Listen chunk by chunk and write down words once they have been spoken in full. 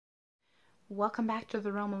Welcome back to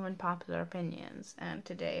the realm of unpopular opinions, and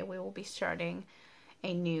today we will be starting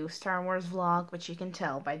a new Star Wars vlog, which you can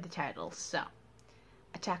tell by the title. So,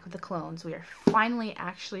 Attack of the Clones. We are finally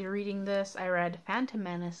actually reading this. I read Phantom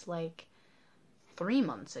Menace like 3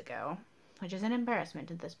 months ago, which is an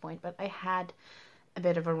embarrassment at this point, but I had a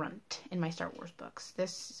bit of a runt in my Star Wars books.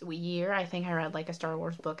 This year, I think I read like a Star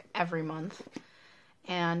Wars book every month,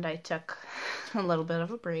 and I took a little bit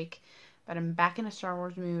of a break. But I'm back in a Star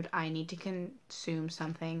Wars mood. I need to consume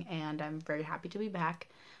something, and I'm very happy to be back.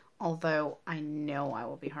 Although I know I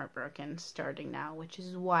will be heartbroken starting now, which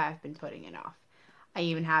is why I've been putting it off. I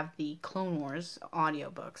even have the Clone Wars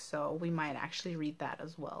audiobook, so we might actually read that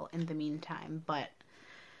as well in the meantime. But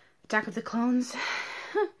Attack of the Clones,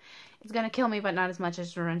 it's gonna kill me, but not as much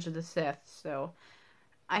as Revenge of the Sith. So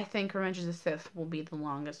I think Revenge of the Sith will be the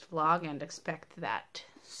longest vlog, and expect that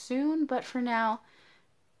soon. But for now,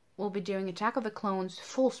 we'll be doing Attack of the Clones,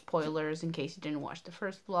 full spoilers in case you didn't watch the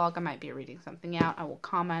first vlog. I might be reading something out. I will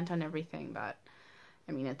comment on everything, but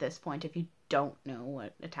I mean, at this point, if you don't know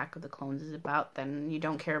what Attack of the Clones is about, then you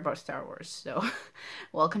don't care about Star Wars. So,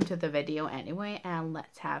 welcome to the video anyway, and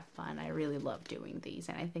let's have fun. I really love doing these,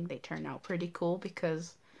 and I think they turn out pretty cool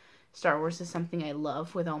because Star Wars is something I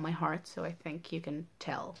love with all my heart, so I think you can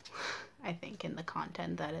tell, I think, in the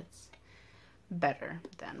content that it's better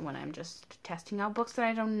than when I'm just testing out books that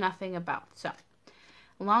I know nothing about. So,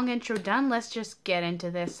 long intro done. Let's just get into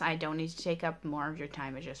this. I don't need to take up more of your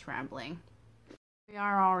time of just rambling. We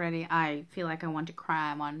are already, I feel like I want to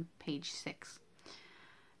cry. I'm on page 6.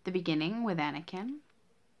 The beginning with Anakin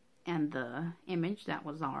and the image that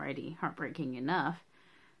was already heartbreaking enough.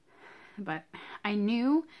 But I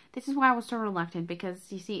knew, this is why I was so reluctant,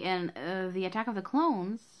 because you see in the Attack of the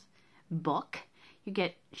Clones book, you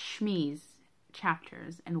get Shmi's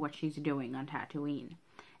chapters and what she's doing on Tatooine.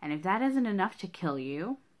 And if that isn't enough to kill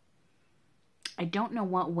you, I don't know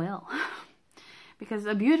what will. Because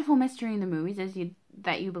a beautiful mystery in the movies is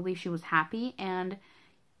that you believe she was happy, and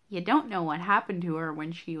you don't know what happened to her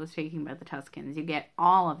when she was taken by the Tuscans. You get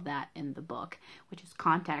all of that in the book, which is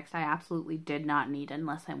context I absolutely did not need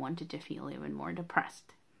unless I wanted to feel even more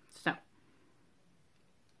depressed. So,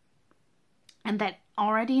 and that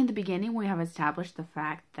already in the beginning we have established the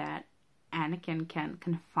fact that Anakin can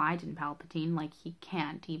confide in Palpatine like he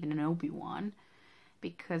can't even in Obi-Wan,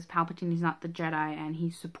 because Palpatine is not the Jedi, and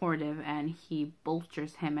he's supportive, and he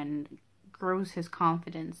bolsters him and grows his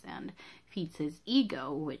confidence and feeds his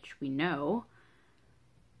ego, which we know.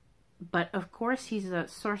 But of course he's a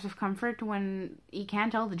source of comfort when he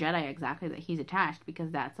can't tell the Jedi exactly that he's attached,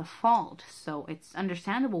 because that's a fault. So it's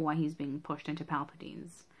understandable why he's being pushed into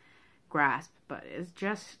Palpatine's grasp, but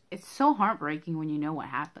it's so heartbreaking when you know what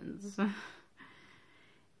happens.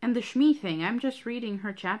 And the Shmi thing, I'm just reading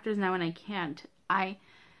her chapters now and I can't. I'm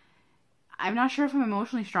not sure if I'm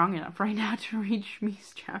emotionally strong enough right now to read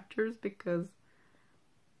Shmi's chapters because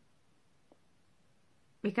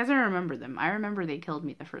I remember them. I remember they killed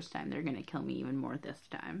me the first time. They're gonna kill me even more this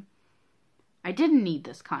time. I didn't need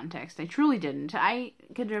this context. I truly didn't. I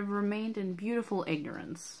could have remained in beautiful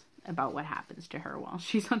ignorance about what happens to her while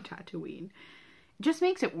she's on Tatooine. It just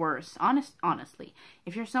makes it worse. Honestly,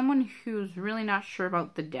 if you're someone who's really not sure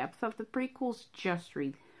about the depth of the prequels, just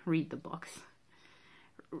read the books.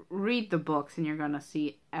 Read the books and you're gonna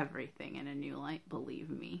see everything in a new light,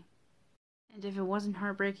 believe me. And if it wasn't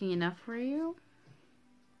heartbreaking enough for you,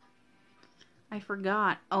 I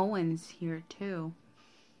forgot Owen's here too.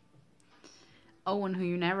 Owen, who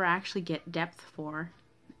you never actually get depth for.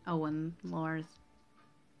 Owen,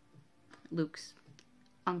 Luke's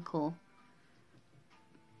uncle.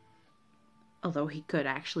 Although he could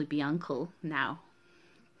actually be uncle now,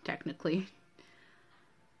 technically.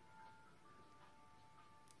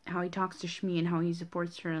 How he talks to Shmi and how he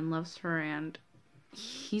supports her and loves her, and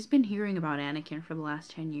he's been hearing about Anakin for the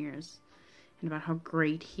last 10 years. And about how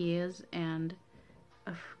great he is, and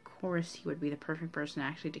of course he would be the perfect person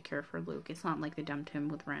actually to care for Luke. It's not like they dumped him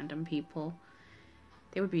with random people.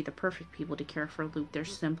 They would be the perfect people to care for Luke. They're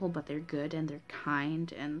simple, but they're good, and they're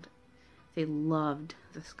kind, and they loved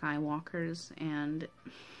the Skywalkers, and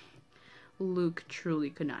Luke truly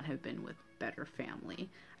could not have been with better family.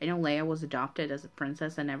 I know Leia was adopted as a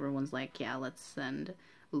princess, and everyone's like, yeah, let's send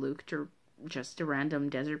Luke to just a random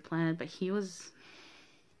desert planet, but he was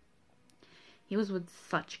with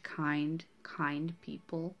such kind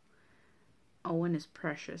people. Owen is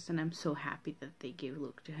precious, and I'm so happy that they gave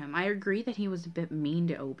Luke to him. I agree that he was a bit mean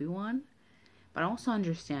to Obi-Wan, but also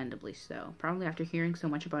understandably so. Probably after hearing so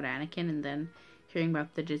much about Anakin and then hearing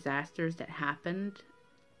about the disasters that happened,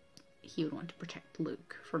 he would want to protect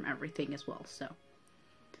Luke from everything as well, so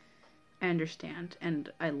I understand,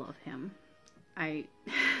 and I love him. I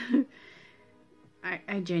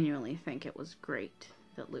I genuinely think it was great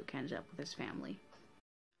that Luke ended up with his family.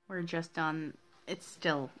 We're just on, it's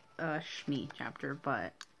still a Shmi chapter,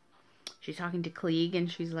 but she's talking to Klieg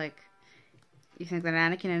and she's like, you think that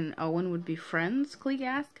Anakin and Owen would be friends? Klieg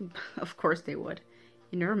asked. Of course they would.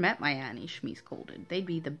 You never met my Annie, Shmi scolded. They'd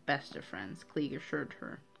be the best of friends, Klieg assured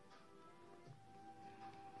her.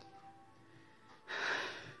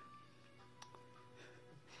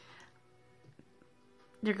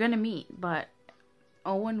 They're gonna meet, but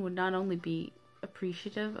Owen would not only be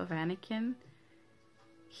appreciative of Anakin,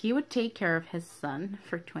 he would take care of his son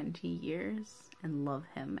for 20 years and love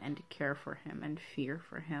him and care for him and fear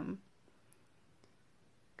for him.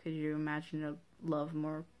 Could you imagine a love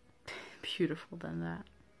more beautiful than that?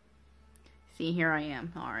 See, here I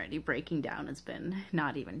am already breaking down. It's been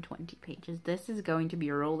not even 20 pages. This is going to be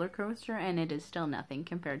a roller coaster, and it is still nothing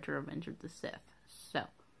compared to Revenge of the Sith. So,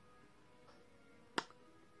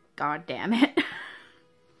 god damn it.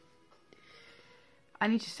 I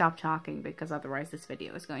need to stop talking because otherwise this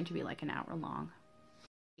video is going to be like an hour long.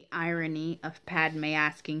 The irony of Padme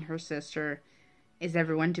asking her sister, is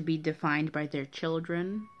everyone to be defined by their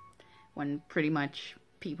children? When pretty much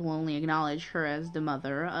people only acknowledge her as the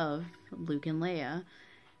mother of Luke and Leia.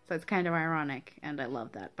 So it's kind of ironic, and I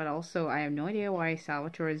love that. But also, I have no idea why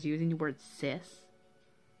Salvatore is using the word sis.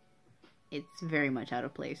 It's very much out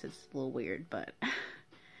of place. It's a little weird, but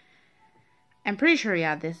I'm pretty sure,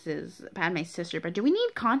 yeah, this is Padme's sister. But do we need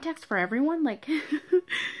context for everyone? Like,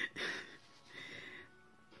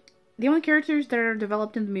 the only characters that are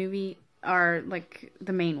developed in the movie are, like,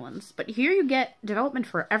 the main ones. But here you get development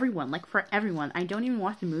for everyone. Like, for everyone. I don't even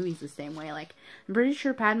watch the movies the same way. Like, I'm pretty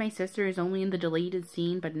sure Padme's sister is only in the deleted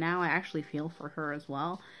scene, but now I actually feel for her as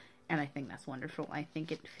well. And I think that's wonderful. I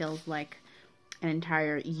think it feels like an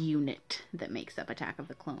entire unit that makes up Attack of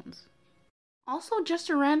the Clones. Also, just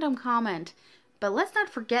a random comment, but let's not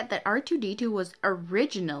forget that R2-D2 was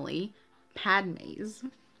originally Padme's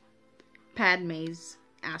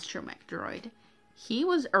astromech droid. He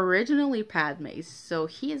was originally Padme's, so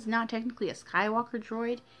he is not technically a Skywalker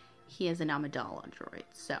droid. He is an Amidala droid,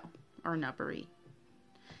 so, or Nabari.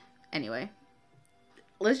 Anyway,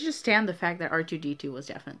 let's just stand the fact that R2-D2 was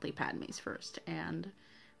definitely Padme's first, and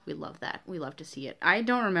we love that. We love to see it. I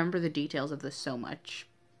don't remember the details of this so much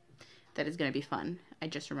that it's going to be fun. I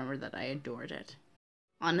just remember that I adored it.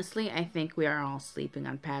 Honestly, I think we are all sleeping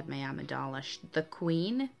on Padme Amidala. The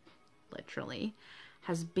Queen, literally,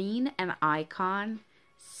 has been an icon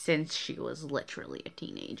since she was literally a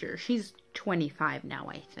teenager. She's 25 now,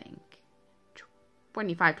 I think.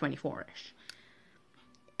 25, 24-ish.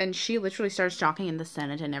 And she literally starts talking in the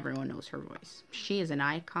Senate and everyone knows her voice. She is an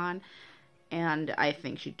icon, and I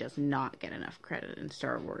think she does not get enough credit in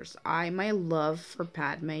Star Wars. My love for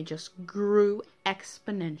Padme just grew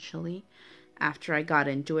exponentially after I got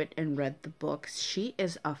into it and read the books. She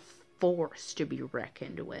is a force to be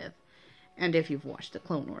reckoned with. And if you've watched the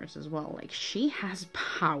Clone Wars as well, like, she has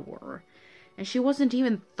power. And she wasn't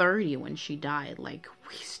even 30 when she died. Like,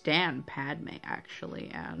 we stan Padme,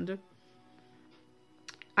 actually, and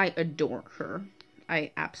I adore her.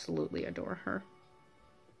 I absolutely adore her.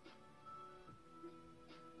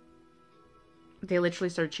 They literally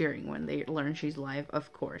start cheering when they learn she's alive.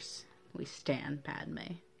 Of course, we stan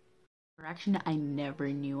Padme. Direction I never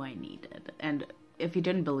knew I needed. And if you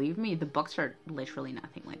didn't believe me, the books are literally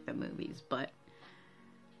nothing like the movies, but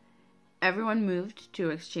everyone moved to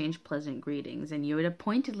exchange pleasant greetings, and Yoda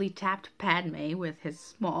pointedly tapped Padme with his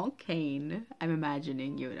small cane. I'm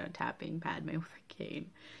imagining Yoda tapping Padme with a cane.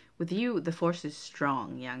 With you, the Force is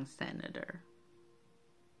strong, young senator.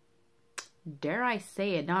 Dare I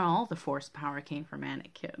say it, not all the Force power came from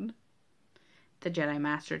Anakin. The Jedi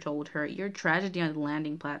Master told her, your tragedy on the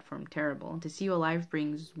landing platform terrible. To see you alive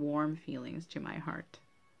brings warm feelings to my heart.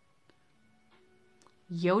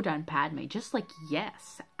 Yoda and Padme, just like,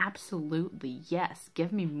 yes, absolutely, yes,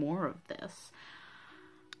 give me more of this.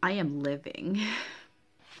 I am living.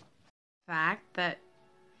 The fact that,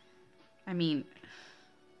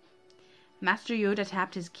 Master Yoda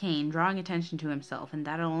tapped his cane, drawing attention to himself, and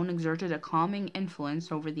that alone exerted a calming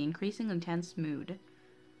influence over the increasingly tense mood.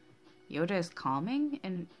 Yoda is calming,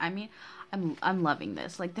 and I'm loving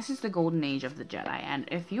this. Like, this is the golden age of the Jedi, and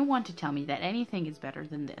if you want to tell me that anything is better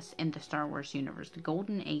than this in the Star Wars universe, the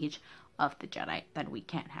golden age of the Jedi, then we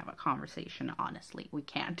can't have a conversation, honestly. We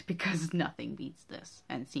can't, because nothing beats this,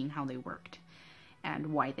 and seeing how they worked, and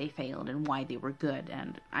why they failed, and why they were good,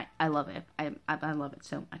 and I love it. I love it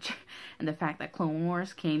so much. And the fact that Clone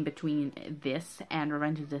Wars came between this and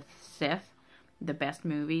Revenge of the Sith, the best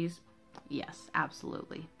movies, yes,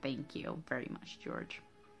 absolutely. Thank you very much, George.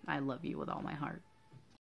 I love you with all my heart.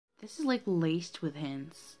 This is like laced with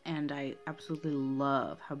hints, and I absolutely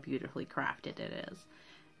love how beautifully crafted it is.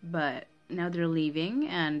 But now they're leaving,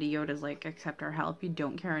 and Yoda's like, accept our help, you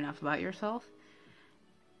don't care enough about yourself.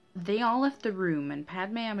 They all left the room, and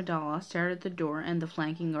Padme Amidala stared at the door and the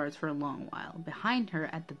flanking guards for a long while. Behind her,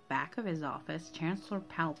 at the back of his office, Chancellor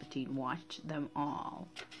Palpatine watched them all.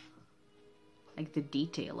 Like, the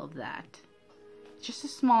detail of that. It's just a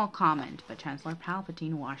small comment, but Chancellor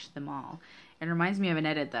Palpatine watched them all. It reminds me of an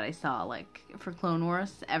edit that I saw, like, for Clone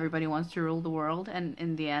Wars, everybody wants to rule the world, and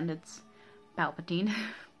in the end, it's Palpatine.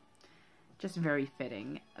 Just very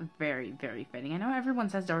fitting. Very, very fitting. I know everyone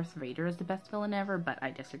says Darth Vader is the best villain ever, but I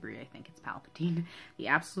disagree. I think it's Palpatine. The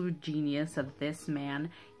absolute genius of this man.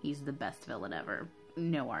 He's the best villain ever.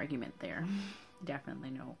 No argument there.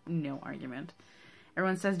 Definitely no argument.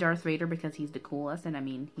 Everyone says Darth Vader because he's the coolest, and I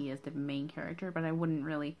mean, he is the main character, but I wouldn't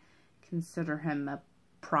really consider him a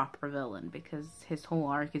proper villain because his whole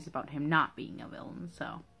arc is about him not being a villain,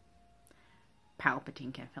 so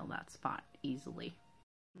Palpatine can fill that spot easily.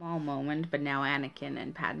 Small moment, but now Anakin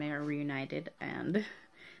and Padme are reunited, and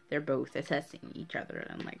they're both assessing each other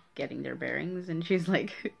and, like, getting their bearings, and she's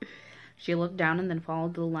like, she looked down and then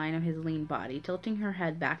followed the line of his lean body, tilting her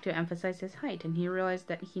head back to emphasize his height, and he realized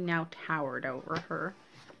that he now towered over her.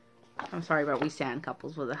 I'm sorry, but we stand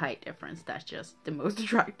couples with a height difference. That's just the most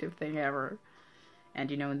attractive thing ever. And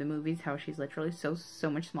you know, in the movies, how she's literally so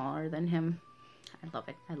much smaller than him. I love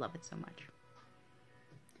it. I love it so much.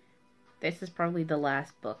 This is probably the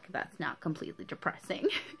last book that's not completely depressing,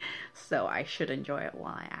 so I should enjoy it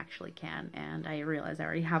while I actually can, and I realize I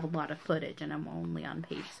already have a lot of footage, and I'm only on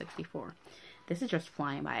page 64. This is just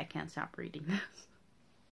flying by. I can't stop reading this.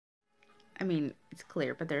 I mean, it's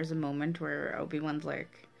clear, but there's a moment where Obi-Wan's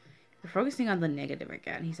like, "You're focusing on the negative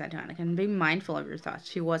again," he said to Anakin. "Be mindful of your thoughts.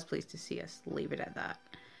 She was pleased to see us. Leave it at that."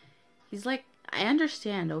 He's like, I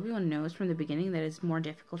understand. Obi-Wan knows from the beginning that it's more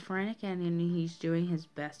difficult for Anakin, and he's doing his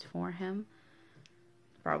best for him.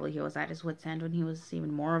 Probably he was at his wit's end when he was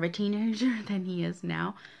even more of a teenager than he is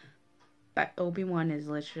now. But Obi-Wan is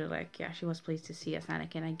literally like, yeah, she was pleased to see us,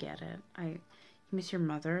 Anakin. I get it. You miss your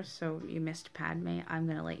mother, so you missed Padme. I'm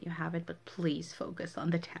gonna let you have it, but please focus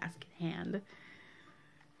on the task at hand.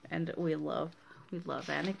 And we love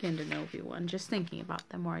Anakin and Obi-Wan. Just thinking about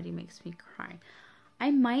them already makes me cry. I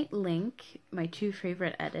might link my 2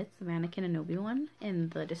 favorite edits of Anakin and Obi-Wan in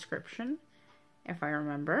the description, if I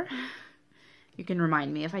remember. You can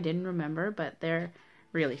remind me if I didn't remember, but they're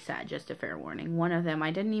really sad, just a fair warning. One of them, I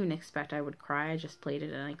didn't even expect I would cry. I just played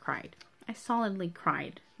it and I cried. I solidly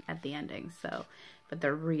cried at the ending, so, but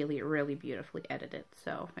they're really, really beautifully edited.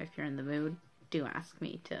 So if you're in the mood, do ask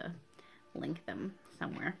me to link them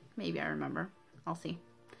somewhere. Maybe I remember. I'll see.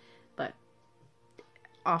 But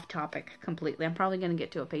off topic completely. I'm probably going to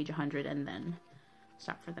get to a page 100 and then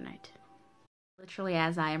stop for the night. Literally,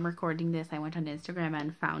 as I am recording this, I went on Instagram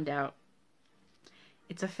and found out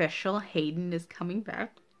it's official. Hayden is coming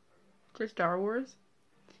back for Star Wars.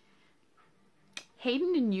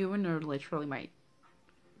 Hayden and Ewan are literally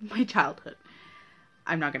my childhood.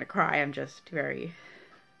 I'm not going to cry. I'm just very,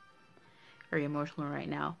 very emotional right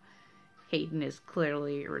now. Hayden is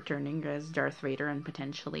clearly returning as Darth Vader and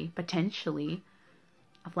potentially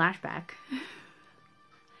a flashback.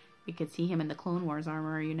 We could see him in the Clone Wars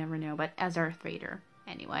armor, you never know, but as Darth Vader.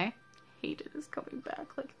 Anyway, Hayden is coming back.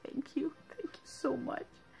 Like, thank you so much.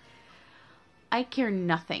 I care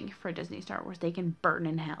nothing for Disney Star Wars. They can burn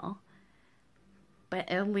in hell. But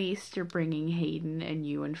at least you're bringing Hayden and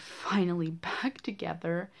Ewan finally back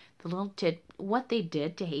together. What they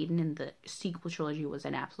did to Hayden in the sequel trilogy was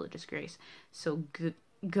an absolute disgrace. So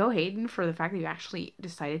go Hayden for the fact that you actually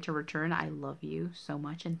decided to return. I love you so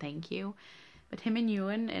much and thank you. But him and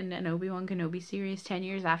Ewan in an Obi-Wan Kenobi series 10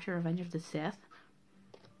 years after Revenge of the Sith,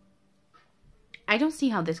 I don't see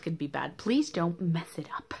how this could be bad. Please don't mess it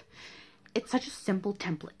up. It's such a simple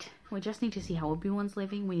template. We just need to see how Obi-Wan's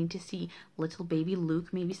living. We need to see little baby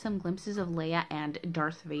Luke, maybe some glimpses of Leia and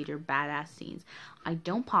Darth Vader badass scenes. I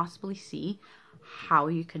don't possibly see how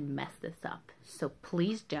you can mess this up. So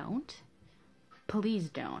please don't. Please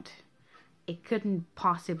don't. It couldn't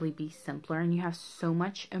possibly be simpler, and you have so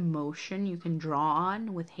much emotion you can draw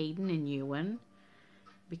on with Hayden and Ewan,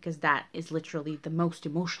 because that is literally the most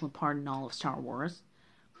emotional part in all of Star Wars.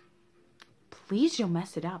 Please don't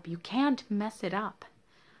mess it up. You can't mess it up.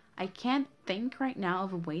 I can't think right now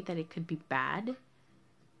of a way that it could be bad,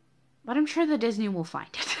 but I'm sure that Disney will find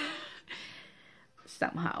it.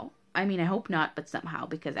 Somehow. I mean, I hope not, but somehow,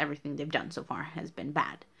 because everything they've done so far has been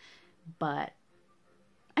bad. But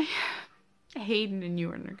Hayden and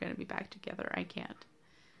Ewan are going to be back together. I can't.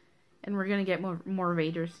 And we're gonna get more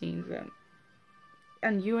Vader scenes.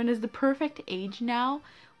 And Ewan is the perfect age now.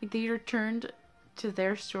 Like, they returned to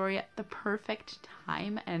their story at the perfect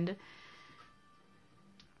time. And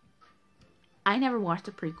I never watched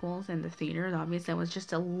the prequels in the theaters. Obviously, I was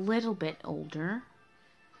just a little bit older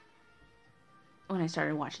when I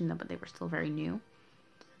started watching them, but they were still very new.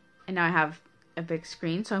 And now I have a big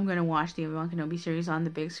screen, so I'm going to watch the Obi-Wan Kenobi series on the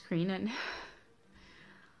big screen, and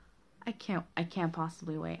I can't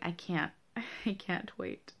possibly wait. I can't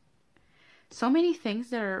wait. So many things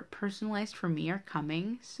that are personalized for me are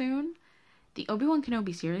coming soon. The Obi-Wan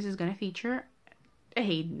Kenobi series is going to feature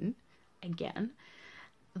Hayden again.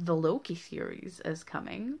 The Loki series is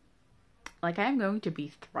coming. Like, I'm going to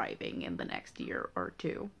be thriving in the next year or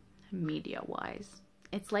two, media-wise.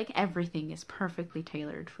 It's like everything is perfectly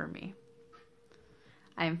tailored for me.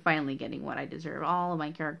 I am finally getting what I deserve. All of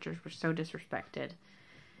my characters were so disrespected,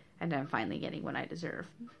 and I'm finally getting what I deserve.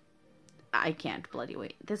 I can't bloody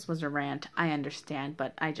wait. This was a rant, I understand,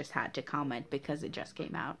 but I just had to comment because it just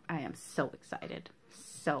came out. I am so excited.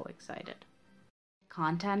 So excited.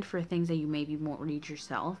 Content for things that you maybe won't read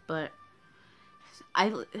yourself, but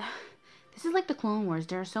this is like the Clone Wars.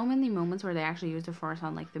 There are so many moments where they actually use the Force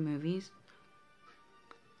on, like, the movies.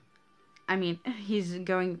 I mean,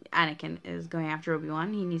 Anakin is going after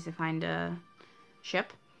Obi-Wan. He needs to find a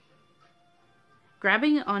ship.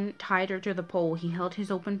 Grabbing untied her to the pole, he held his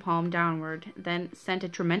open palm downward, then sent a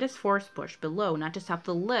tremendous force push below, not to stop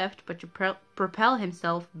the lift, but to propel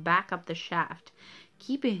himself back up the shaft,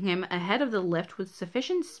 keeping him ahead of the lift with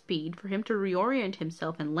sufficient speed for him to reorient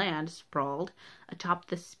himself and land, sprawled, atop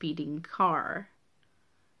the speeding car.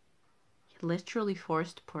 He literally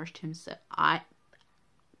pushed himself. I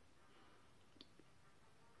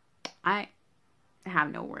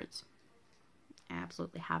have no words. I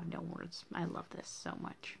absolutely have no words. I love this so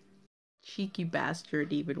much. Cheeky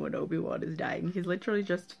bastard, even when Obi-Wan is dying. He's literally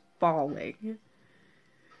just falling.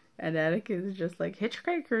 And Anakin is just like,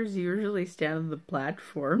 hitchhikers usually stand on the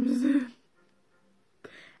platforms.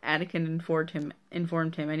 Anakin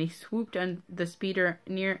informed him, and he swooped on the speeder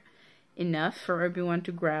near enough for Obi-Wan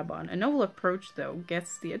to grab on. A novel approach, though,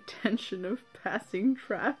 gets the attention of passing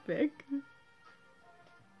traffic.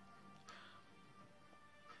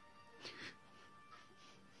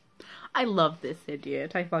 I love this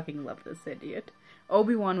idiot. I fucking love this idiot.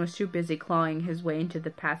 Obi-Wan was too busy clawing his way into the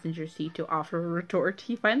passenger seat to offer a retort.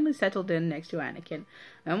 He finally settled in next to Anakin.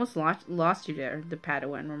 I almost lost you there, the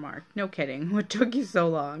Padawan remarked. No kidding. What took you so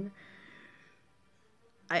long?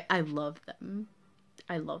 I love them.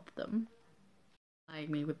 I love them. I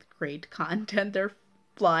mean, with great content, they're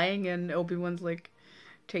flying and Obi-Wan's like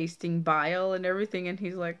tasting bile and everything, and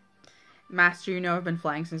he's like, Master, you know I've been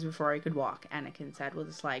flying since before I could walk, Anakin said with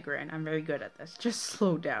a sly grin. I'm very good at this. Just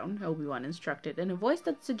slow down, Obi-Wan instructed, in a voice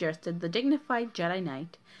that suggested the dignified Jedi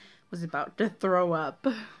Knight was about to throw up.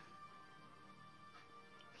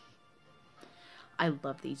 I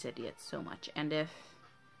love these idiots so much, and if...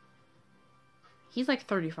 He's like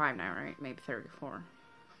 35 now, right? Maybe 34.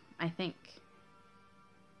 I think.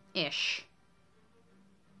 Ish.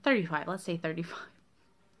 35, let's say 35.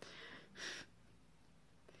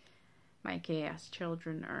 My chaos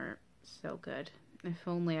children are so good. If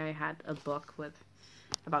only I had a book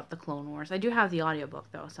about the Clone Wars. I do have the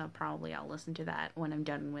audiobook though, so probably I'll listen to that when I'm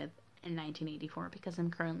done with in 1984 because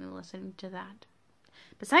I'm currently listening to that.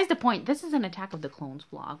 Besides the point, this is an Attack of the Clones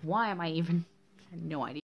vlog. Why am I even... I have no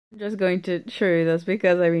idea. I'm just going to show you this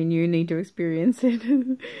because, I mean, you need to experience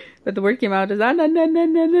it. But the word came out as I'm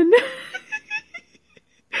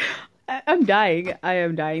dying. I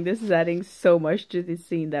am dying. This is adding so much to the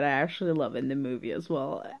scene that I actually love in the movie as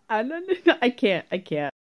well. I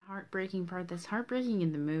can't. Heartbreaking part. That's heartbreaking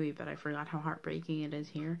in the movie, but I forgot how heartbreaking it is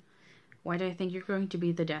here. Why do I think you're going to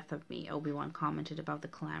be the death of me? Obi-Wan commented about the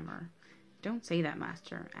clamor. Don't say that,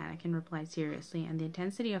 Master, Anakin replied seriously, and the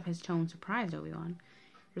intensity of his tone surprised Obi-Wan.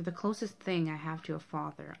 You're the closest thing I have to a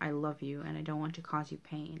father. I love you, and I don't want to cause you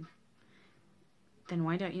pain. Then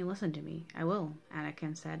why don't you listen to me? I will,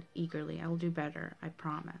 Anakin said eagerly. I will do better, I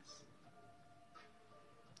promise.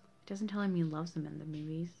 He doesn't tell him he loves him in the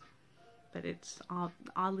movies, but it's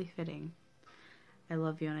oddly fitting. I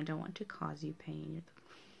love you and I don't want to cause you pain.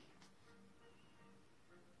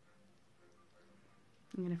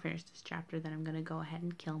 I'm going to finish this chapter, then I'm going to go ahead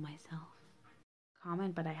and kill myself.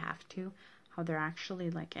 Comment, but I have to, how they're actually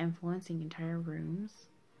like influencing entire rooms.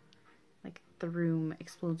 Like, the room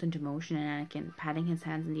explodes into motion and Anakin, patting his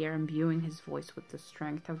hands in the air, imbuing his voice with the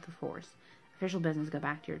strength of the Force. Official business, go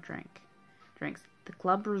back to your drinks. The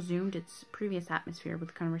club resumed its previous atmosphere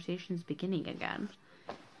with conversations beginning again.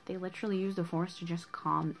 They literally used the Force to just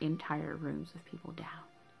calm entire rooms of people down.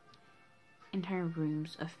 entire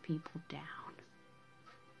rooms of people down.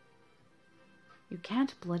 You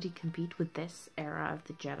can't bloody compete with this era of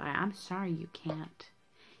the Jedi. I'm sorry, you can't.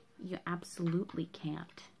 You absolutely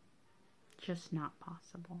can't. Just not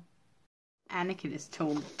possible. Anakin is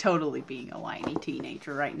totally being a whiny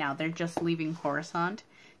teenager right now. They're just leaving Coruscant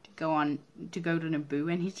to go to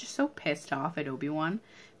Naboo, and he's just so pissed off at Obi-Wan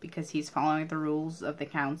because he's following the rules of the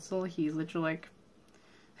Council. He's literally like,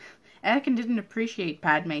 Anakin didn't appreciate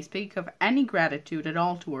Padme speak of any gratitude at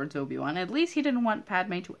all towards Obi-Wan. At least he didn't want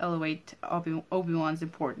Padme to elevate Obi-Wan's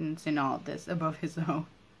importance in all of this above his own.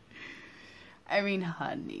 I mean,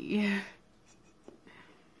 honey.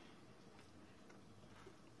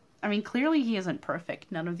 I mean, clearly he isn't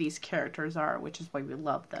perfect. None of these characters are, which is why we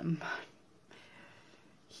love them.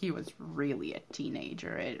 He was really a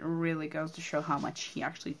teenager. It really goes to show how much he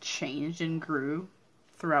actually changed and grew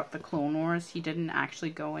throughout the Clone Wars. He didn't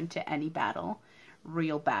actually go into any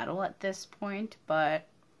real battle at this point, but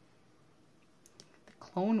the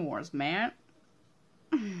Clone Wars, man,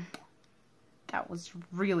 that was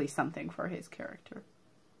really something for his character.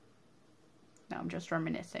 Now I'm just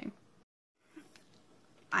reminiscing.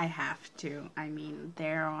 I have to. I mean,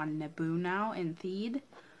 they're on Naboo now in Theed.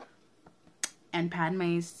 And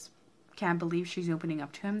Padme's can't believe she's opening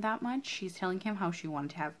up to him that much. She's telling him how she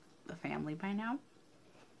wanted to have a family by now.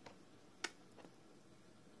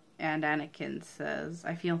 And Anakin says,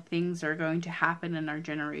 I feel things are going to happen in our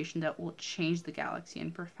generation that will change the galaxy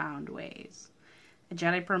in profound ways. A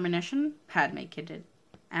Jedi premonition? Padme kidded.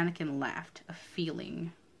 Anakin laughed, a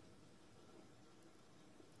feeling.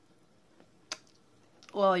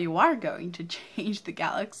 Well, you are going to change the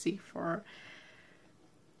galaxy for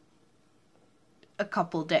a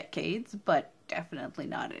couple decades, but definitely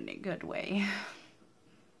not in a good way.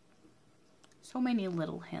 So many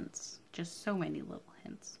little hints. Just so many little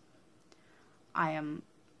hints. I am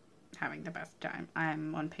having the best time.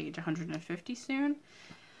 I'm on page 150 soon.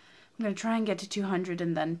 I'm going to try and get to 200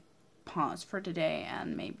 and then pause for today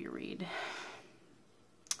and maybe read.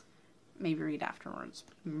 Maybe read afterwards.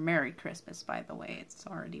 Merry Christmas, by the way. It's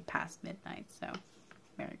already past midnight, so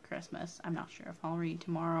Merry Christmas. I'm not sure if I'll read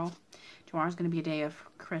tomorrow. Tomorrow's going to be a day of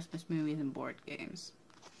Christmas movies and board games.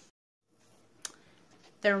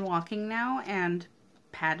 They're walking now, and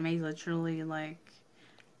Padme's literally like,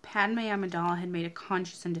 Padme Amidala had made a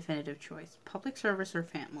conscious and definitive choice. Public service or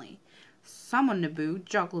family. Some on Naboo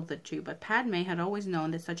juggled the two, but Padme had always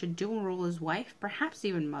known that such a dual role as wife, perhaps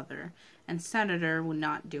even mother, and senator would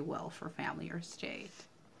not do well for family or state.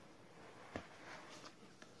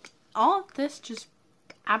 All of this just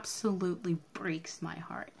absolutely breaks my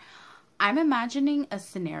heart. I'm imagining a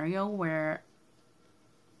scenario where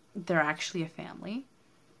they're actually a family,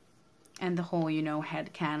 and the whole,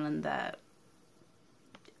 headcanon that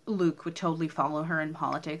Luke would totally follow her in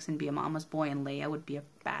politics and be a mama's boy, and Leia would be a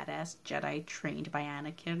badass Jedi trained by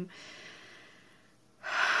Anakin.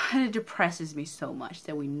 And it depresses me so much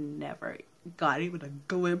that we never got even a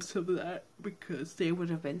glimpse of that, because they would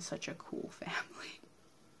have been such a cool family.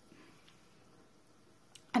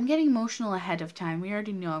 I'm getting emotional ahead of time. We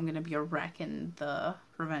already know I'm going to be a wreck in the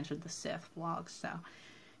Revenge of the Sith vlog, so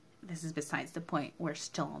this is besides the point. We're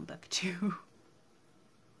still on book 2.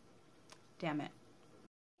 Damn it.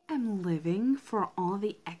 I'm living for all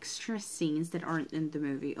the extra scenes that aren't in the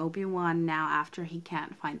movie. Obi-Wan, now after he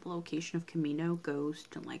can't find the location of Kamino, goes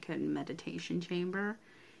to like a meditation chamber,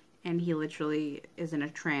 and he literally is in a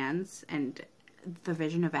trance, and the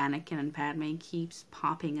vision of Anakin and Padme keeps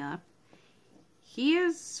popping up. He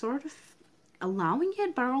is sort of allowing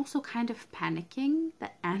it, but also kind of panicking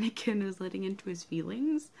that Anakin is letting into his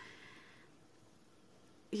feelings.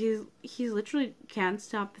 He literally can't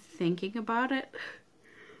stop thinking about it.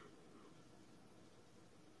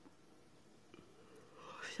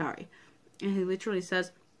 Sorry. And he literally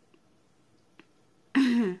says,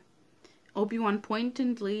 Obi-Wan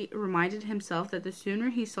pointedly reminded himself that the sooner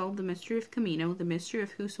he solved the mystery of Kamino, the mystery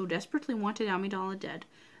of who so desperately wanted Amidala dead,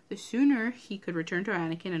 the sooner he could return to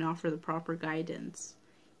Anakin and offer the proper guidance.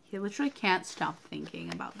 He literally can't stop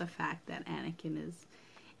thinking about the fact that Anakin is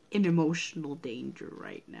in emotional danger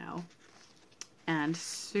right now. And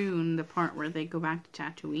soon the part where they go back to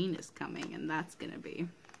Tatooine is coming, and that's gonna be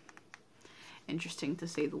interesting to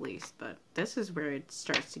say the least. But this is where it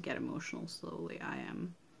starts to get emotional slowly. I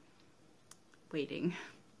am waiting.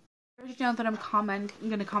 I already know that I'm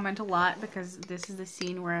gonna comment a lot, because this is the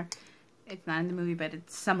scene where it's not in the movie, but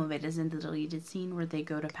some of it is in the deleted scene where they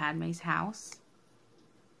go to Padme's house.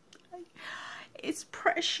 It's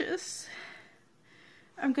precious.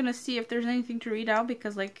 I'm gonna see if there's anything to read out,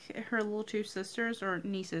 because like her little two sisters, or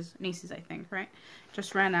nieces I think, right,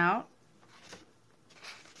 just ran out.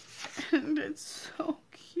 And it's so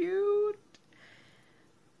cute.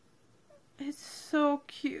 It's so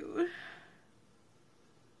cute.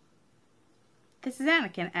 This is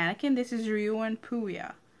Anakin. Anakin, this is Ryu and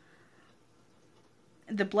Puya.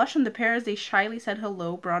 The blush on the pair as they shyly said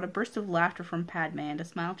hello brought a burst of laughter from Padme and a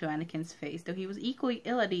smile to Anakin's face, though he was equally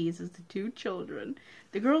ill at ease as the two children.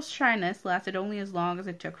 The girls' shyness lasted only as long as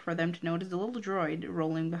it took for them to notice the little droid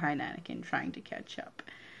rolling behind Anakin, trying to catch up.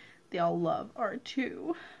 They all love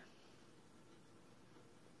R2.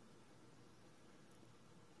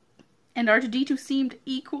 And R2-D2 seemed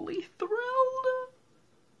equally thrilled.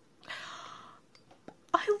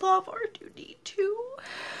 I love R2-D2.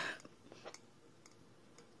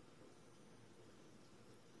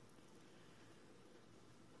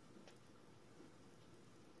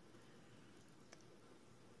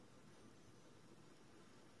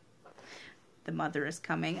 The mother is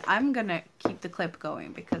coming. I'm gonna keep the clip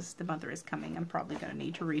going because the mother is coming. I'm probably gonna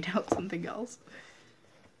need to read out something else.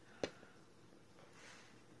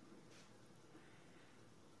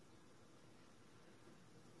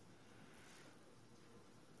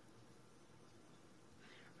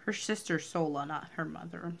 Her sister Sola, not her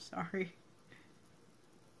mother. I'm sorry.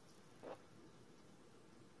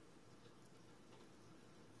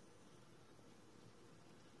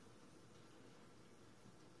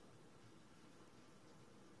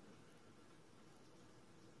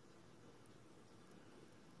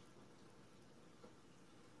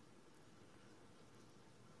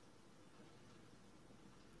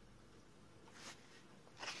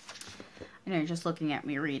 I know you're just looking at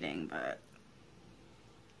me reading, but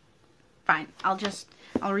fine.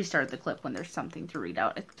 I'll restart the clip when there's something to read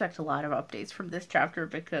out. I expect a lot of updates from this chapter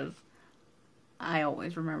because I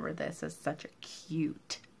always remember this as such a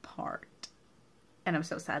cute part. And I'm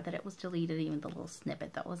so sad that it was deleted, even the little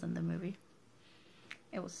snippet that was in the movie.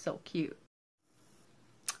 It was so cute.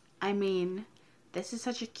 I mean, this is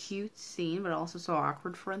such a cute scene, but also so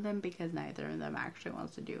awkward for them because neither of them actually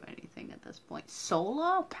wants to do anything at this point.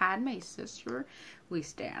 Sola, Padme's sister, we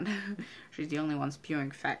stand. She's the only one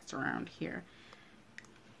spewing facts around here.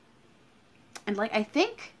 And like, I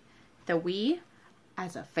think that we,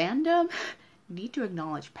 as a fandom, need to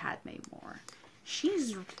acknowledge Padme more.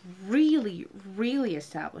 She's really, really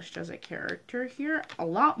established as a character here. A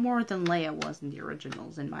lot more than Leia was in the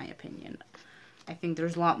originals, in my opinion. I think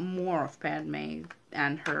there's a lot more of Padme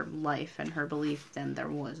and her life and her belief than there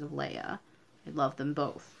was of Leia. I love them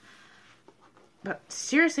both. But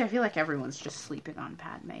seriously, I feel like everyone's just sleeping on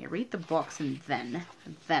Padme. Read the books and then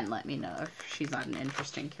let me know if she's not an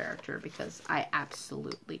interesting character, because I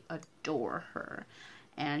absolutely adore her.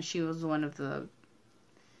 And she was one of the...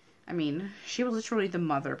 I mean, she was literally the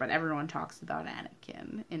mother, but everyone talks about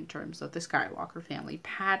Anakin in terms of the Skywalker family.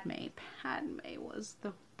 Padme was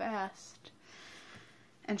the best.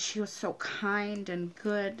 And she was so kind and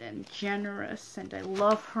good and generous, and I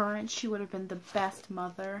love her, and she would have been the best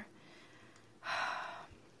mother.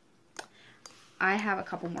 I have a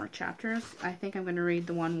couple more chapters. I think I'm going to read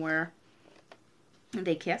the one where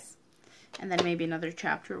they kiss, and then maybe another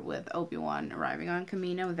chapter with Obi-Wan arriving on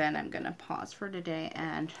Kamino. Then I'm going to pause for today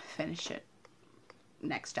and finish it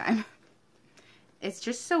next time. It's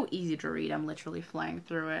just so easy to read. I'm literally flying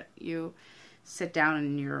through it. You sit down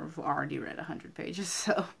and you've already read 100 pages,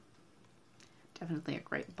 so definitely a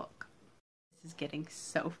great book. This is getting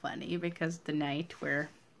so funny because the night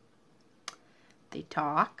where they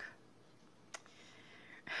talk,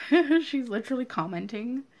 she's literally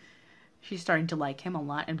commenting. She's starting to like him a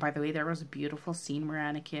lot. And by the way, there was a beautiful scene where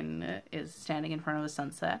Anakin is standing in front of a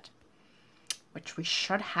sunset, which we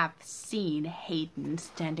should have seen Hayden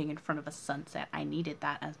standing in front of a sunset. I needed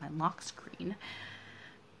that as my lock screen.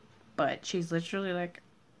 But she's literally like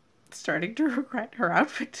starting to regret her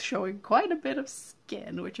outfit, showing quite a bit of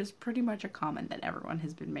skin, which is pretty much a comment that everyone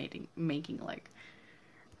has been making like,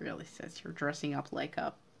 really, sis, you're dressing up like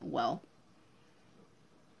a, well,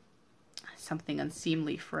 something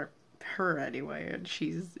unseemly for her anyway, and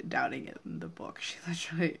she's doubting it in the book. She's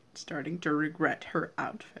literally starting to regret her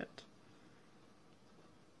outfit.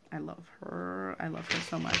 I love her. I love her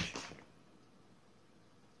so much.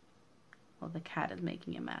 Well, the cat is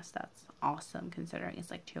making a mess. That's awesome considering it's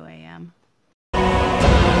like 2 a.m.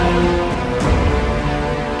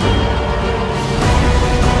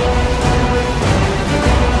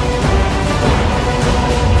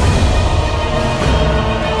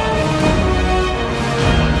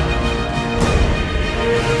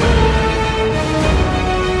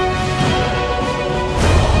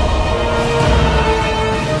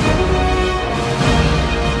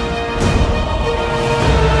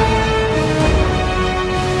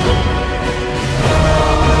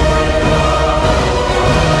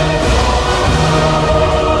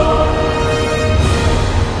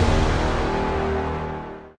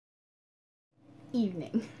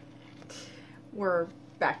 we're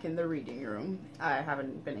back in the reading room. I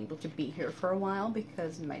haven't been able to be here for a while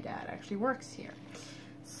because my dad actually works here.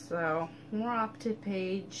 So we're up to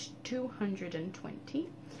page 220.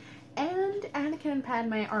 And Anakin and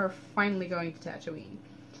Padme are finally going to Tatooine.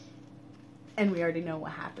 And we already know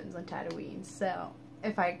what happens on Tatooine. So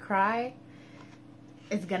if I cry,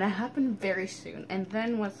 it's gonna happen very soon. And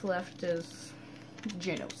then what's left is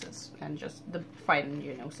Geonosis, and just the fight in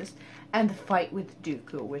Geonosis, and the fight with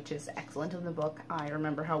Dooku, which is excellent in the book. I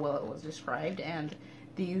remember how well it was described, and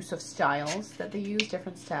the use of styles that they use,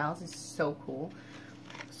 different styles, is so cool.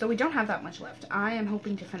 So we don't have that much left. I am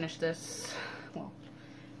hoping to finish this, well,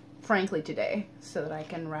 frankly today, so that I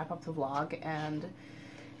can wrap up the vlog and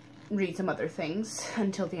read some other things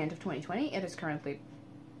until the end of 2020. It is currently,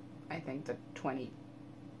 I think, the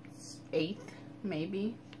 28th,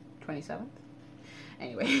 maybe 27th.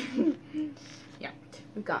 Anyway, yeah,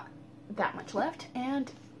 we've got that much left,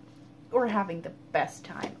 and we're having the best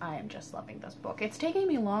time. I am just loving this book. It's taking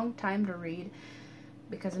me a long time to read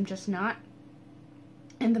because I'm just not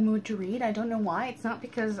in the mood to read. I don't know why. It's not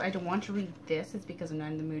because I don't want to read this, it's because I'm not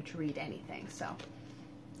in the mood to read anything. So,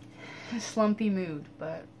 a slumpy mood,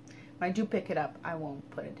 but when I do pick it up, I won't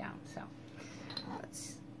put it down. So,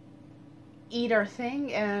 let's eat our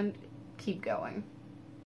thing and keep going.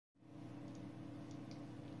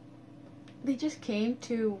 They just came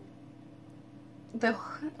to the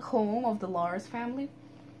home of the Lars family,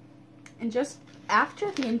 and just after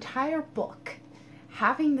the entire book,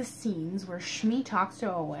 having the scenes where Shmi talks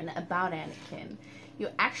to Owen about Anakin, you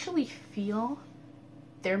actually feel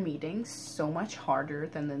their meeting so much harder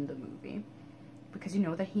than in the movie, because you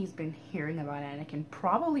know that he's been hearing about Anakin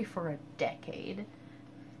probably for a decade,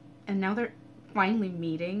 and now they're finally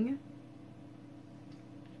meeting.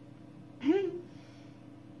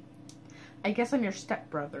 I guess I'm your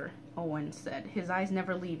stepbrother, Owen said, his eyes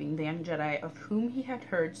never leaving the young Jedi of whom he had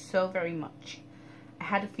heard so very much. I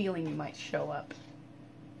had a feeling you might show up.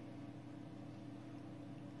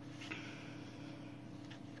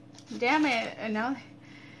 Damn it, and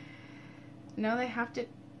now they have to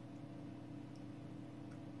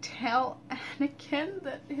tell Anakin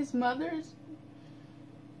that his mother's...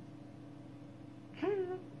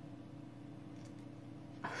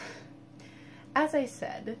 As I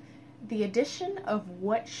said, the addition of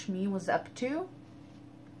what Shmi was up to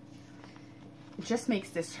just makes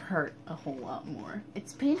this hurt a whole lot more.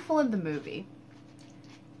 It's painful in the movie.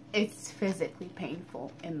 It's physically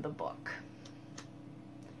painful in the book.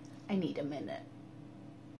 I need a minute.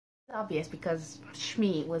 It's obvious because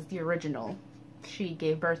Shmi was the original. She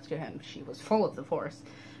gave birth to him. She was full of the Force.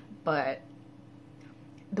 But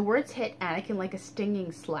the words hit Anakin like a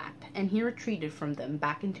stinging slap, and he retreated from them,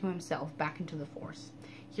 back into himself, back into the Force.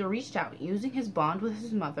 He reached out, using his bond with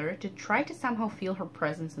his mother to try to somehow feel her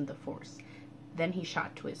presence in the Force. Then he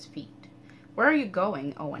shot to his feet. "Where are you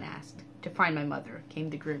going?" Owen asked. "To find my mother," came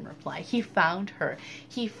the grim reply. He found her.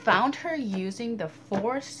 He found her using the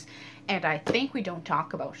Force, and I think we don't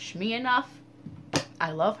talk about Shmi enough.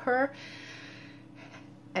 I love her,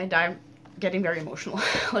 and I'm getting very emotional.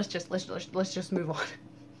 let's just move on.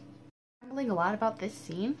 I'm rambling a lot about this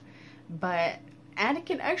scene, but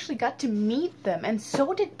Anakin actually got to meet them, and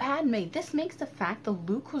so did Padme. This makes the fact that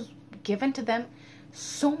Luke was given to them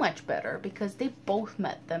so much better, because they both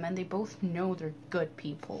met them and they both know they're good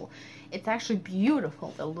people. It's actually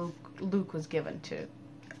beautiful that Luke was given to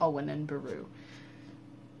Owen and Beru.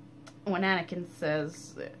 When Anakin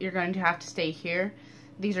says, "You're going to have to stay here.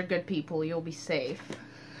 These are good people. You'll be safe."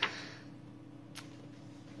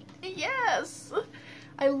 Yes!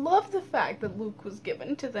 I love the fact that Luke was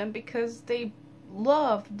given to them because they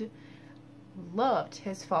loved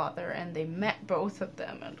his father, and they met both of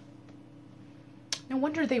them, and no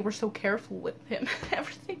wonder they were so careful with him.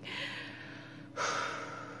 Everything.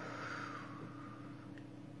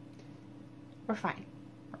 We're fine.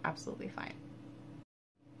 We're absolutely fine.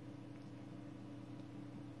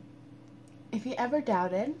 If you ever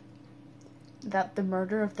doubted that the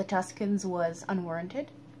murder of the Tuscans was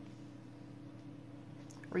unwarranted,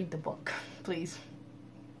 read the book, please.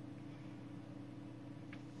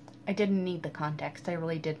 I didn't need the context. I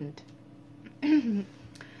really didn't.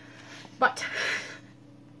 But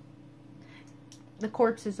the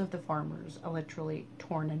corpses of the farmers are literally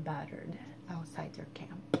torn and battered outside their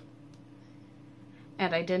camp.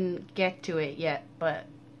 And I didn't get to it yet, but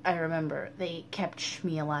I remember they kept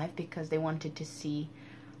Shmi alive because they wanted to see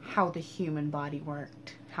how the human body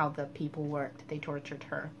worked, how the people worked. They tortured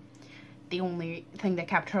her. The only thing that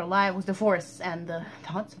kept her alive was the Force and the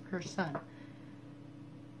thoughts of her son.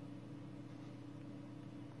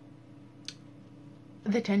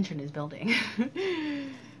 The tension is building.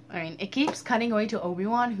 I mean, it keeps cutting away to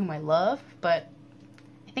Obi-Wan, whom I love, but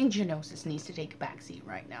I think Geonosis needs to take a backseat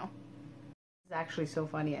right now. It's actually so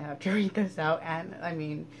funny. I have to read this out, and I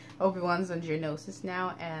mean, Obi-Wan's on Geonosis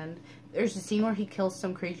now, and there's a scene where he kills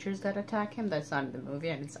some creatures that attack him. That's not in the movie,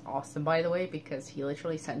 and it's awesome, by the way, because he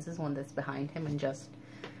literally senses one that's behind him and just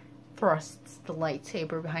thrusts the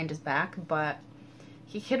lightsaber behind his back. But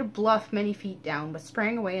he hit a bluff many feet down, but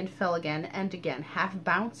sprang away and fell again and again, half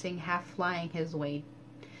bouncing, half flying his way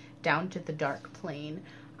down to the dark plane.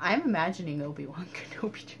 I'm imagining Obi-Wan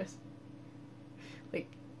Kenobi just, like,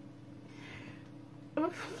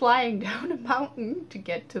 flying down a mountain to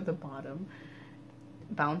get to the bottom,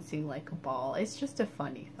 bouncing like a ball. It's just a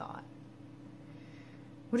funny thought.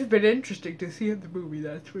 Would have been interesting to see in the movie,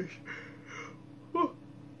 that's for sure.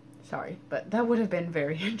 Sorry, but that would have been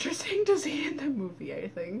very interesting to see in the movie, I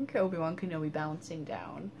think. Obi-Wan Kenobi bouncing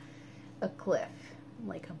down a cliff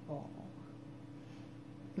like a ball.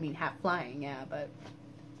 I mean, half flying, yeah, but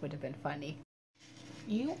would have been funny.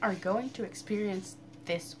 You are going to experience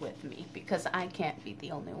this with me, because I can't be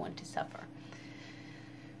the only one to suffer.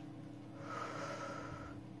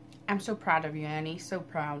 I'm so proud of you, Annie. So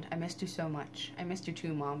proud. I missed you so much. I missed you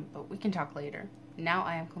too, Mom, but we can talk later. Now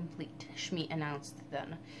I am complete, Shmi announced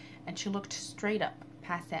then, and she looked straight up,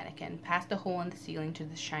 past Anakin, past the hole in the ceiling to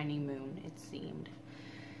the shining moon, it seemed.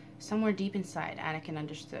 Somewhere deep inside, Anakin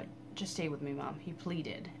understood. Just stay with me, Mom, he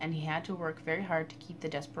pleaded, and he had to work very hard to keep the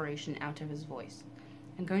desperation out of his voice.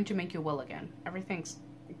 I'm going to make you well again. Everything's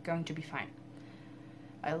going to be fine.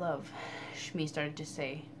 I love, Shmi started to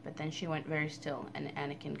say, but then she went very still, and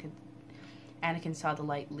Anakin saw the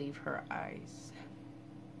light leave her eyes.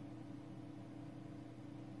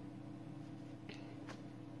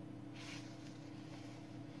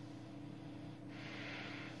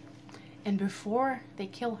 And before they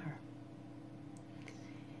kill her,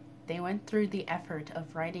 they went through the effort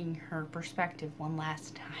of writing her perspective one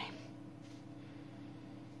last time.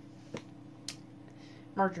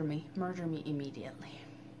 Murder me immediately.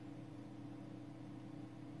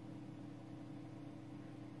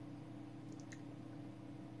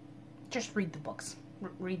 Just read the books.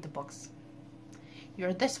 Read the books.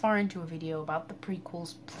 You're this far into a video about the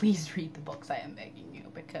prequels, please read the books, I am begging you,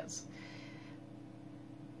 because,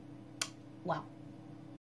 well,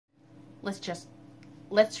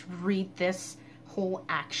 let's read this whole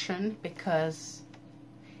action, because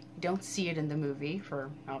you don't see it in the movie for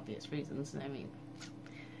obvious reasons. I mean,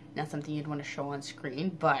 not something you'd want to show on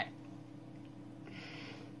screen, but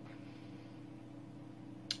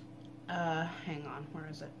hang on, where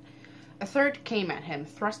is it? A third came at him,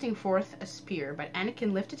 thrusting forth a spear, but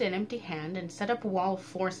Anakin lifted an empty hand and set up a wall of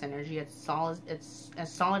force energy as solid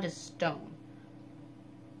as stone.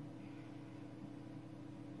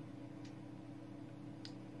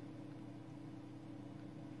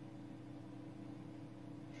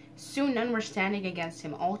 Soon none were standing against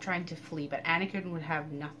him, all trying to flee, but Anakin would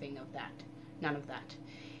have nothing of that. None of that.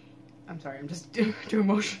 I'm sorry, I'm just too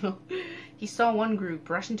emotional. He saw one group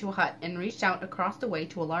rush into a hut and reached out across the way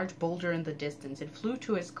to a large boulder in the distance. It flew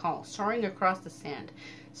to his call, soaring across the sand,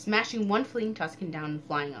 smashing one fleeing Tusken down and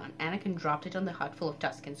flying on. Anakin dropped it on the hut full of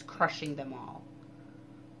Tuskens, crushing them all.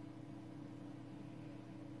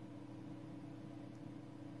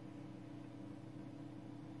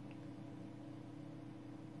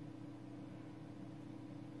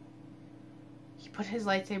 He put his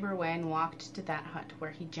lightsaber away and walked to that hut,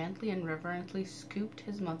 where he gently and reverently scooped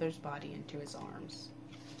his mother's body into his arms.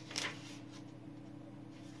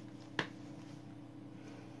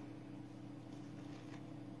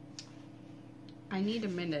 I need a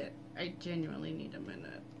minute. I genuinely need a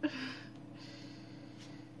minute.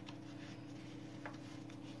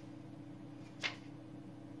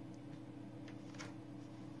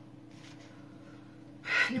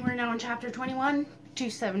 And we're now in chapter 21,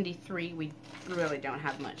 273. We really don't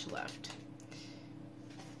have much left.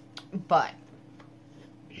 But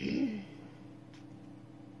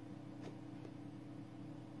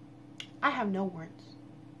I have no words.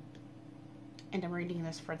 And I'm reading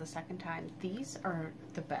this for the second time. These are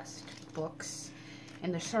the best books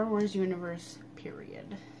in the Star Wars universe,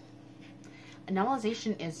 period. A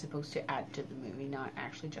novelization is supposed to add to the movie, not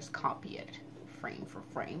actually just copy it frame for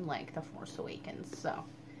frame like The Force Awakens. So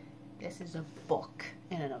this is a book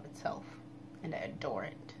in and of itself, and I adore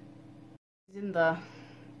it. He's in the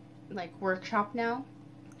workshop now,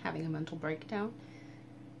 having a mental breakdown,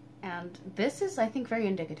 and this is, I think, very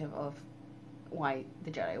indicative of why the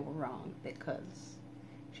Jedi were wrong, because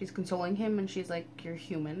she's consoling him and she's like, "You're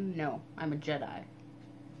human." No, I'm a Jedi.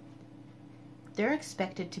 they're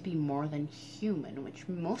expected to be more than human, which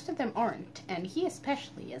most of them aren't. And he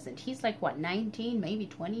especially isn't. He's like, what, 19, maybe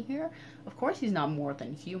 20 here? Of course he's not more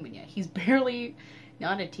than human yet. He's barely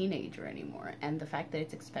not a teenager anymore. And the fact that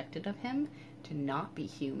it's expected of him to not be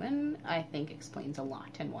human, I think explains a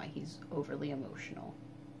lot and why he's overly emotional.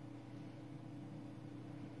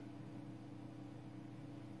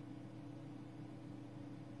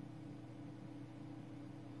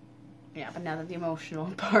 Yeah, but now that the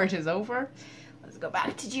emotional part is over, let's go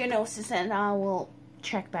back to Geonosis and we'll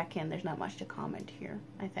check back in. There's not much to comment here,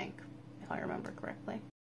 I think, if I remember correctly.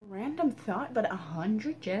 Random thought, but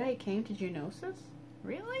 100 Jedi came to Geonosis?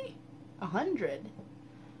 Really? 100?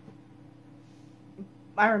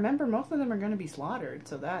 I remember most of them are going to be slaughtered,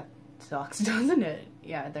 so that sucks, doesn't it?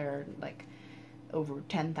 Yeah, there are like over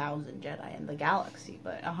 10,000 Jedi in the galaxy,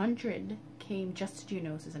 but 100 came just to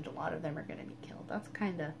Geonosis, and a lot of them are going to be killed. That's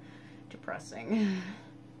kind of depressing.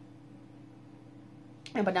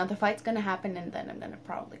 Yeah, but now the fight's gonna happen, and then I'm gonna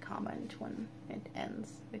probably comment when it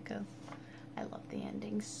ends, because I love the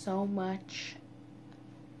ending so much.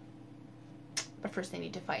 But first they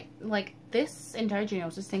need to fight. Like, this entire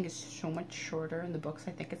Geonosis thing is so much shorter in the books.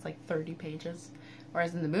 I think it's like 30 pages,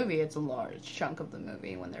 whereas in the movie it's a large chunk of the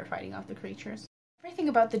movie when they're fighting off the creatures. Everything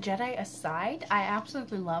about the Jedi aside, I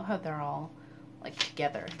absolutely love how they're all like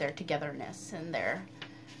together, their togetherness and their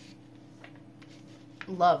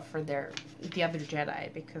love for the other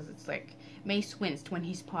Jedi, because it's like Mace winced when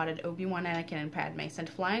he spotted Obi-Wan, Anakin, and Padme sent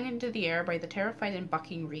flying into the air by the terrified and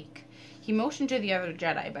bucking Reek. He motioned to the other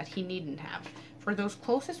Jedi, but he needn't have, for those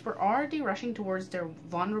closest were already rushing towards their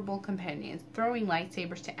vulnerable companions, throwing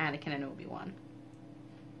lightsabers to Anakin and Obi-Wan.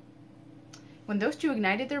 When those two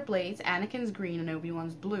ignited their blades, Anakin's green and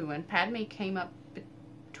Obi-Wan's blue, and Padme came up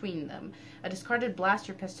between them, a discarded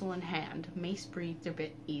blaster pistol in hand, Mace breathed a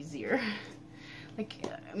bit easier. Like,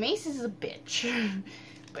 Mace is a bitch,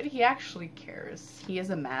 but he actually cares. He is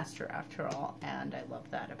a master after all, and I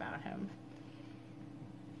love that about him.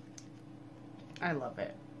 I love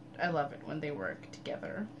it. I love it when they work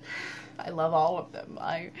together. I love all of them.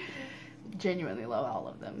 I genuinely love all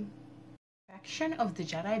of them. The action of the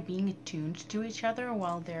Jedi being attuned to each other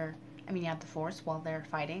while they're, the Force, while they're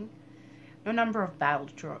fighting. No number of battle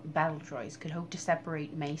droids could hope to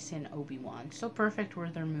separate Mace and Obi-Wan. So perfect were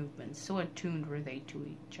their movements, so attuned were they to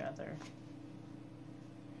each other.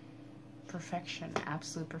 Perfection,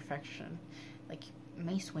 absolute perfection. Like,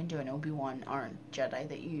 Mace Windu and Obi-Wan aren't Jedi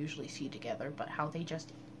that you usually see together, but how they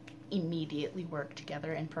just immediately work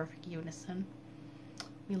together in perfect unison.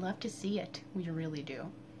 We love to see it. We really do.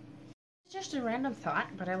 It's just a random thought,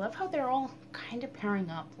 but I love how they're all kind of pairing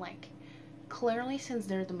up. Like, clearly since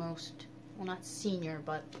they're the most, well, not senior,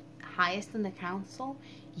 but highest in the council,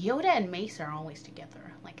 Yoda and Mace are always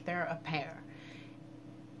together. Like, they're a pair.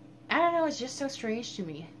 I don't know, it's just so strange to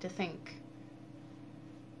me to think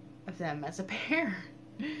of them as a pair.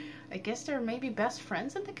 I guess they're maybe best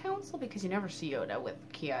friends in the council, because you never see Yoda with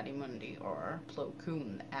Ki-Adi-Mundi or Plo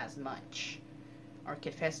Koon as much, or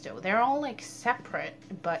Kit Fisto. They're all like separate,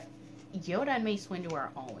 but Yoda and Mace Windu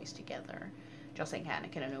are always together, just like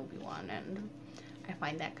Anakin and Obi-Wan, and I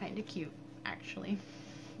find that kind of cute, actually,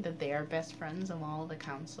 that they are best friends of all the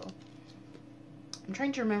council. I'm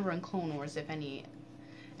trying to remember in Clone Wars if any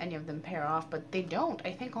of them pair off, but they don't.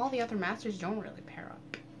 I think all the other masters don't really pair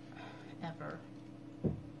up, ever.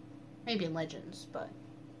 Maybe in Legends, but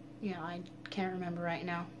yeah, I can't remember right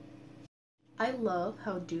now. I love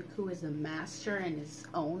how Dooku is a master in his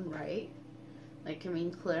own right. Like,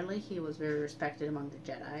 clearly he was very respected among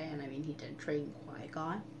the Jedi, and he did train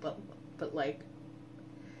Qui-Gon, but like,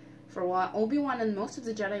 for a while, Obi-Wan and most of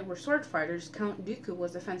the Jedi were sword fighters. Count Dooku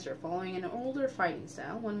was a fencer, following an older fighting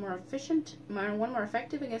style, one more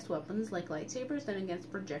effective against weapons like lightsabers than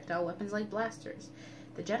against projectile weapons like blasters.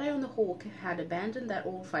 The Jedi on the whole had abandoned that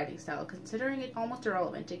old fighting style, considering it almost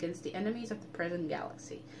irrelevant against the enemies of the present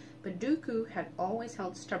galaxy. But Dooku had always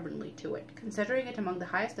held stubbornly to it, considering it among the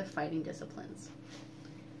highest of fighting disciplines.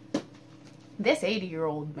 This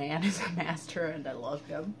 80-year-old man is a master, and I love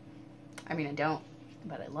him. I don't,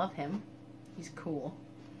 but I love him. He's cool.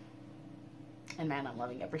 And man, I'm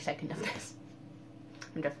loving every second of this.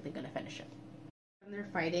 I'm definitely gonna finish it. And they're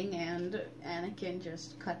fighting, and Anakin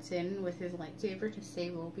just cuts in with his lightsaber to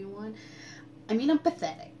save Obi-Wan. I'm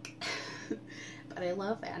pathetic. But I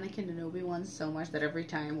love Anakin and Obi-Wan so much that every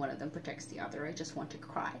time one of them protects the other, I just want to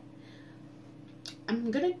cry.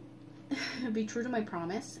 I'm gonna be true to my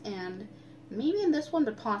promise, and maybe in this one,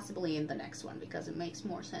 but possibly in the next one, because it makes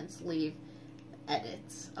more sense to leave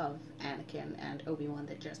edits of Anakin and Obi-Wan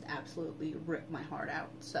that just absolutely rip my heart out.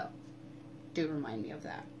 So do remind me of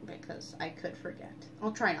that, because I could forget.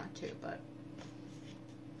 I'll try not to, but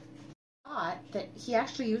that he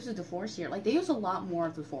actually uses the Force here. Like, they use a lot more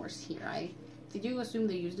of the Force here. I do assume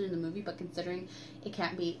they used it in the movie, but considering it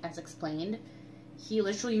can't be as explained, he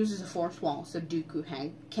literally uses a Force wall so Dooku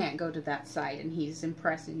can't go to that side, and he's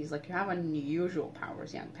impressed, and he's like, you have unusual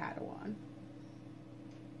powers, young Padawan.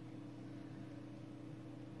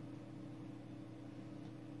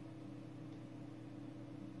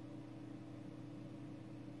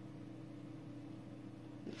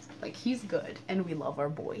 Like, he's good, and we love our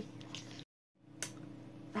boy.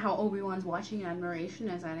 How Obi-Wan's watching in admiration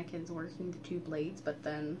as Anakin's working the two blades, but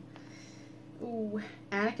then... Ooh,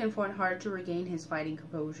 Anakin fought hard to regain his fighting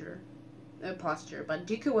posture, but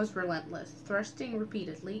Dooku was relentless, thrusting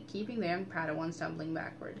repeatedly, keeping the young Padawan stumbling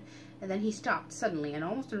backward. And then he stopped suddenly, and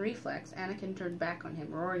almost in reflex, Anakin turned back on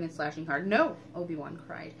him, roaring and slashing hard. "No!" Obi-Wan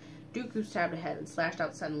cried. Dooku stabbed ahead and slashed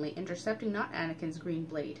out suddenly, intercepting not Anakin's green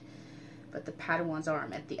blade, but the Padawan's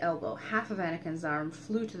arm at the elbow. Half of Anakin's arm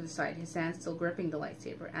flew to the side, his hand still gripping the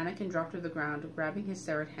lightsaber. Anakin dropped to the ground, grabbing his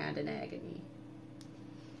severed hand in agony.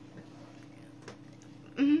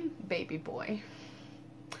 Baby boy.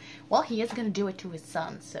 Well, he is gonna do it to his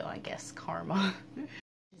son, so I guess karma.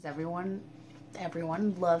 Everyone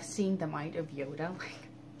loves seeing the might of Yoda. Like,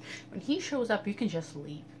 when he shows up, you can just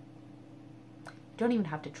leave. You don't even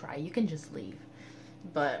have to try, you can just leave.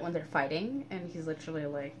 But when they're fighting, and he's literally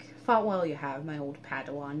like, "Fought well you have, my old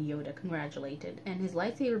Padawan," Yoda congratulated, and his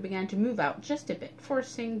lightsaber began to move out just a bit,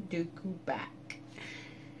 forcing Dooku back.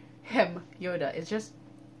 Yoda, is just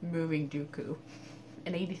moving Dooku.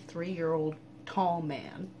 An 83-year-old tall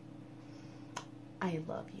man. I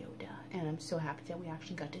love Yoda, and I'm so happy that we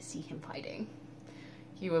actually got to see him fighting.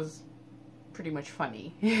 He was pretty much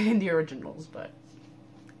funny in the originals, but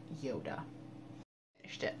Yoda.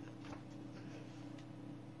 Finished it.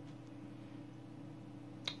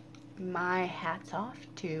 My hat's off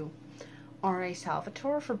to R.A.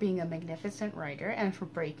 Salvatore for being a magnificent writer and for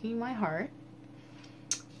breaking my heart.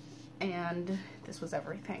 And this was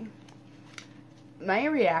everything. My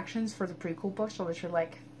reactions for the prequel books are literally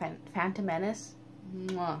like Phantom Menace,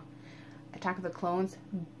 mwah. Attack of the Clones,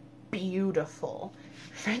 beautiful.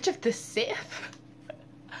 Revenge of the Sith,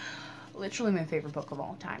 literally my favorite book of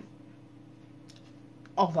all time.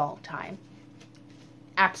 Of all time.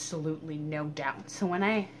 Absolutely no doubt. So when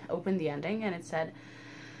I opened the ending and it said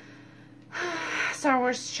Star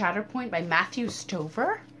Wars Shatterpoint by Matthew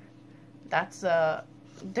Stover, that's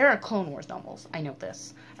there are Clone Wars novels. I know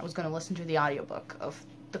this. I was going to listen to the audiobook of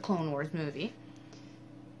the Clone Wars movie.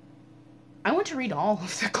 I want to read all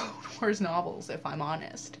of the Clone Wars novels, if I'm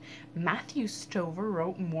honest. Matthew Stover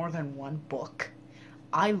wrote more than one book.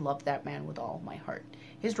 I love that man with all of my heart.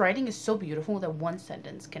 His writing is so beautiful that one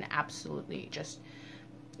sentence can absolutely just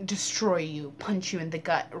destroy you, punch you in the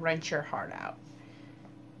gut, wrench your heart out.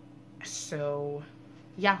 So...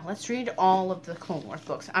 yeah, let's read all of the Clone Wars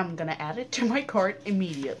books. I'm gonna add it to my cart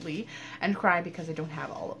immediately and cry because I don't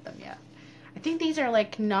have all of them yet. I think these are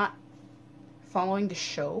like not following the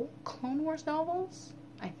show Clone Wars novels,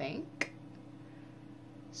 I think.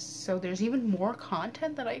 So there's even more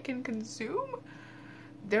content that I can consume.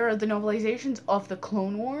 There are the novelizations of the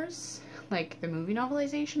Clone Wars, like the movie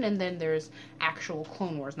novelization, and then there's actual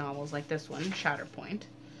Clone Wars novels like this one, Shatterpoint.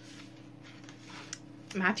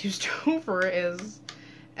 Matthew Stover is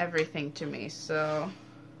everything to me, so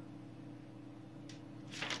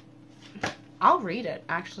I'll read it.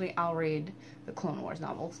 Actually, I'll read the Clone Wars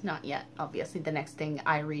novels. Not yet. Obviously, the next thing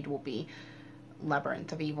I read will be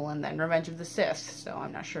Labyrinth of Evil and then Revenge of the Sith, so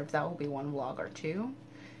I'm not sure if that will be one vlog or two.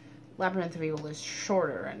 Labyrinth of Evil is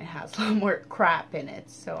shorter and it has a lot more crap in it,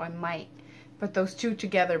 so I might put those two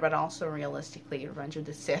together, but also realistically, Revenge of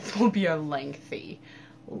the Sith will be a lengthy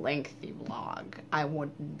vlog. I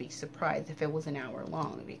wouldn't be surprised if it was an hour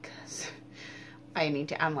long because I need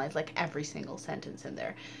to analyze like every single sentence in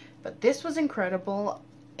there. But this was incredible.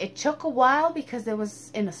 It took a while because it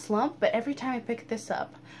was in a slump, but every time I picked this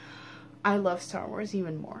up, I love Star Wars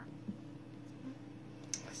even more.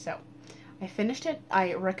 So, I finished it.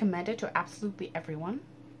 I recommend it to absolutely everyone.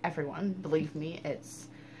 Everyone, believe me, it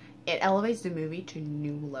elevates the movie to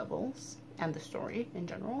new levels. And the story in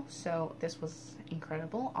general. So this was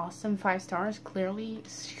incredible. Awesome. 5 stars. Clearly,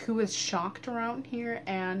 who is shocked around here?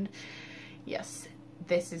 And yes,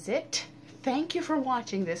 this is it. Thank you for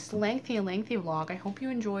watching this lengthy vlog. I hope you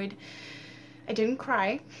enjoyed. I didn't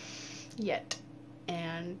cry yet.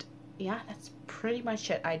 And yeah, that's pretty much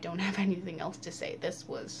it. I don't have anything else to say. This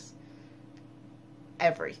was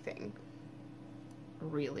everything.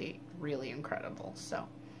 Really, really incredible. So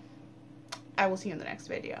I will see you in the next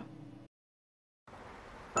video.